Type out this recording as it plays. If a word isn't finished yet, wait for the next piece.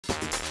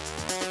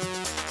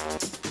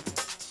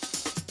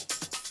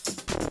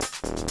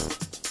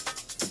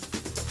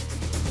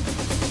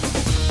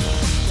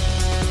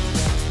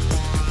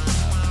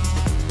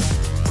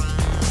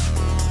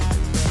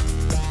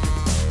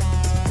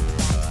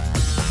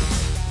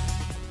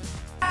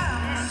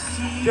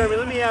Jeremy,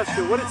 let me ask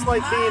you, what it's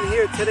like being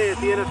here today at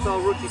the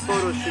NFL rookie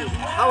photo shoot.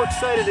 How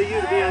excited are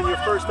you to be on your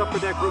first Upper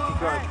Deck rookie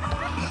card?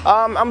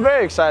 I'm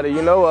very excited.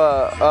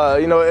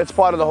 It's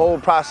part of the whole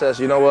process.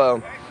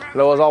 It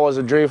was always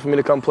a dream for me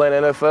to come play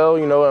in the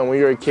NFL. And when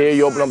you're a kid,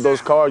 you open up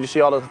those cards, you see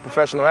all the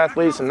professional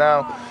athletes, and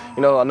now,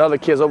 another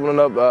kid's opening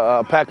up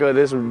a pack of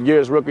this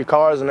year's rookie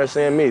cards, and they're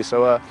seeing me.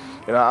 So,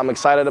 I'm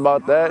excited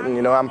about that,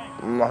 and I'm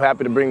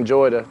happy to bring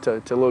joy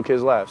to little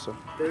kids' lives. So.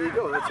 There you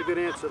go. That's a good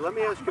answer. Let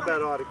me ask you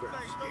about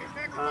autographs.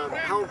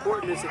 How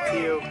important is it to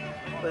you?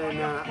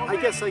 And I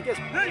guess,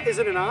 is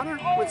it an honor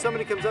when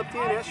somebody comes up to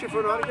you and asks you for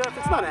an autograph?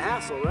 It's not a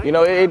hassle, right?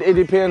 It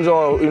depends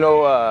on, you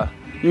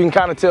can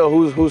kind of tell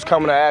who's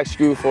coming to ask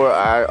you for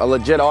a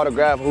legit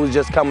autograph, who's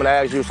just coming to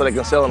ask you so they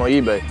can sell it on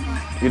eBay.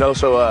 You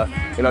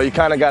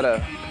kind of got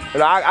to,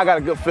 I got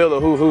a good feel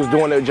of who's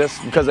doing it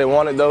just because they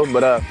want it, though.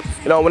 But,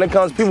 when it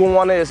comes, people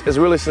want it, it's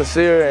really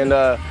sincere. And,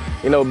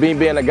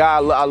 being a guy,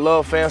 I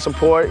love fan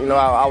support.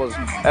 I was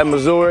at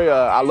Missouri.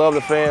 I love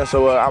the fans,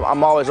 so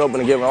I'm always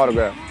open to giving an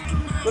autograph.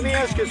 Let me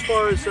ask you, as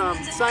far as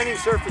signing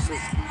surfaces,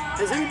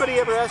 has anybody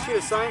ever asked you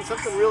to sign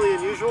something really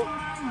unusual?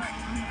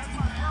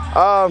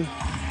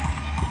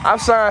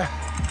 I've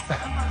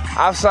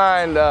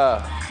signed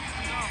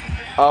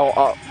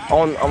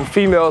on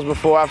females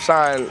before. I've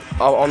signed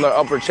on their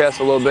upper chest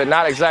a little bit,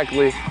 not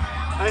exactly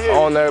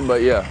on there,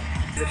 but yeah.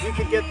 If you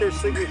could get their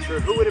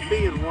signature, who would it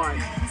be and why?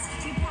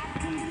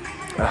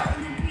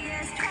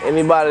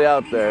 Anybody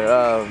out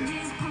there.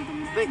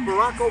 Think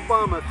Barack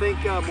Obama, think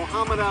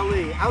Muhammad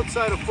Ali,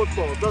 outside of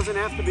football. It doesn't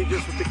have to be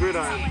just with the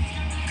gridiron.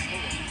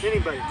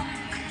 Anybody.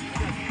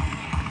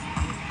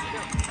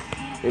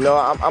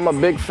 I'm a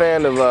big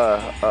fan of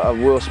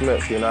Will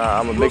Smith.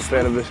 I'm a big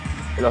fan of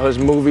his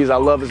movies. I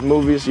love his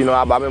movies.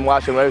 I've been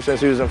watching him ever since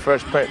he was in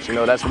Fresh Prince.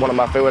 That's one of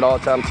my favorite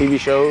all-time TV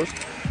shows.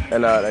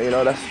 And,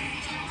 that's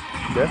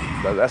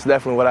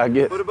definitely what I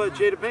get. What about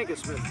Jada Pinkett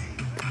Smith?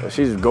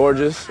 She's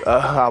gorgeous.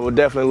 I would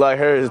definitely like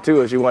hers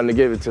too if she wanted to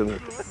give it to me.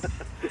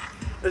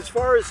 As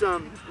far as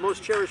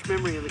most cherished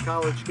memory in the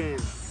college game,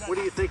 what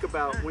do you think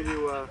about when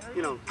you,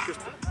 just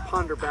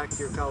ponder back to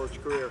your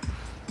college career?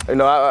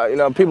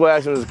 People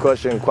ask me this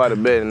question quite a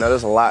bit, and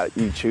there's a lot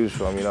you choose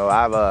from. It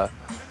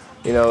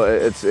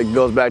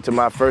goes back to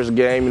my first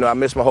game. I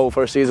missed my whole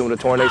first season with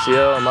a torn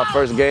ACL. In my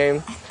first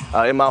game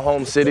in my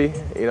home city,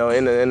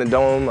 in the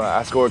dome,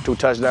 I scored 2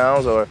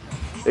 touchdowns. Or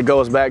it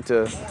goes back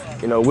to,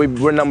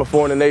 we're number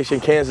 4 in the nation,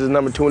 Kansas is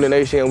number 2 in the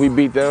nation, and we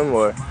beat them.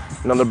 Or,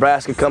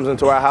 Nebraska comes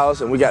into our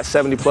house and we got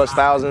 70+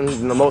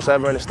 thousand, the most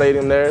ever in the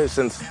stadium there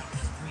since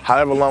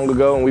however long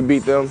ago, and we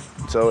beat them.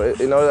 So,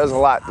 there's a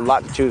lot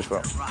to choose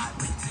from.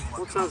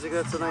 Well, it sounds like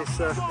that's a nice,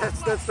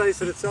 that's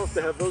nice in itself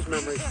to have those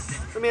memories.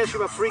 Let me ask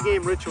you about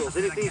pregame rituals.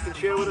 Anything you can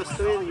share with us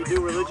today that you do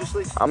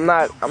religiously? I'm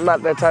not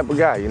that type of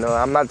guy.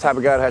 I'm not the type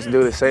of guy that has to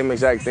do the same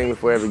exact thing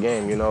before every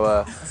game.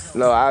 I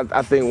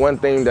think one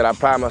thing that I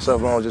pride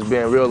myself on is just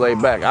being real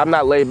laid back. I'm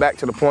not laid back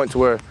to the point to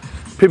where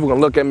people can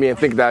look at me and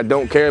think that I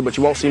don't care, but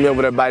you won't see me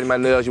over there biting my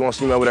nails. You won't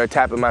see me over there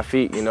tapping my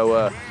feet.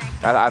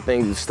 I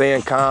think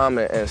staying calm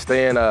and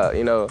staying,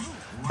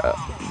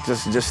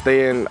 just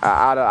staying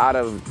out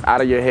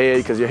of your head,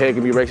 because your head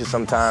can be racing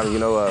sometimes.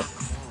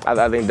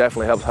 I think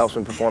definitely helps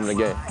me perform in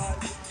the game.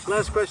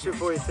 Last question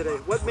for you today.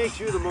 What makes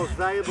you the most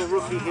valuable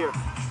rookie here?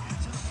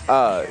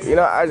 I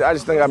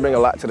just think I bring a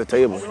lot to the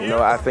table.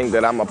 I think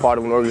that I'm a part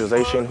of an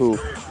organization who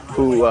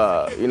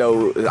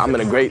I'm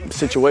in a great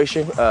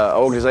situation, an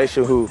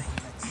organization who's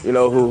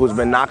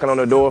been knocking on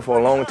the door for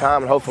a long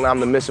time, and hopefully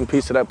I'm the missing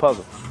piece of that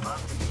puzzle.